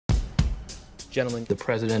Gentlemen, the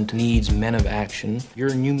president needs men of action.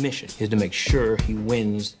 Your new mission is to make sure he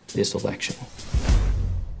wins this election.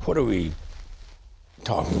 What are we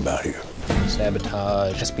talking about here?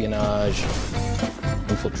 Sabotage, espionage,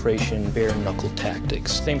 infiltration, bare-knuckle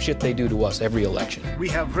tactics. Same shit they do to us every election. We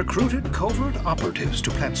have recruited covert operatives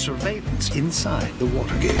to plant surveillance inside the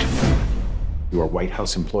Watergate. You are White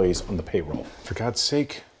House employees on the payroll. For God's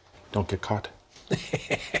sake, don't get caught.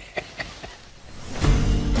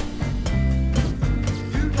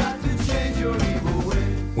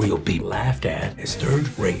 We'll be laughed at as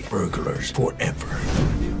third-rate burglars forever.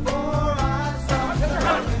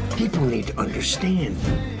 People need to understand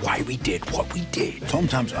why we did what we did.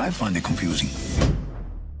 Sometimes I find it confusing.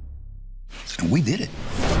 And we did it.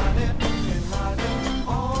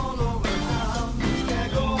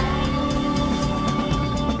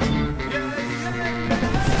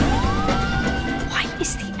 Why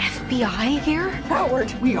is the FBI here?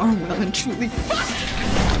 Howard, we are well and truly fucked.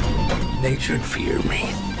 They should fear me.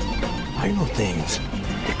 I know things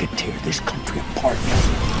that could tear this country apart.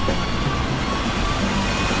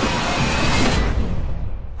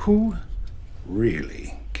 Who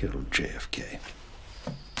really killed JFK?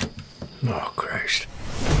 Oh, Christ.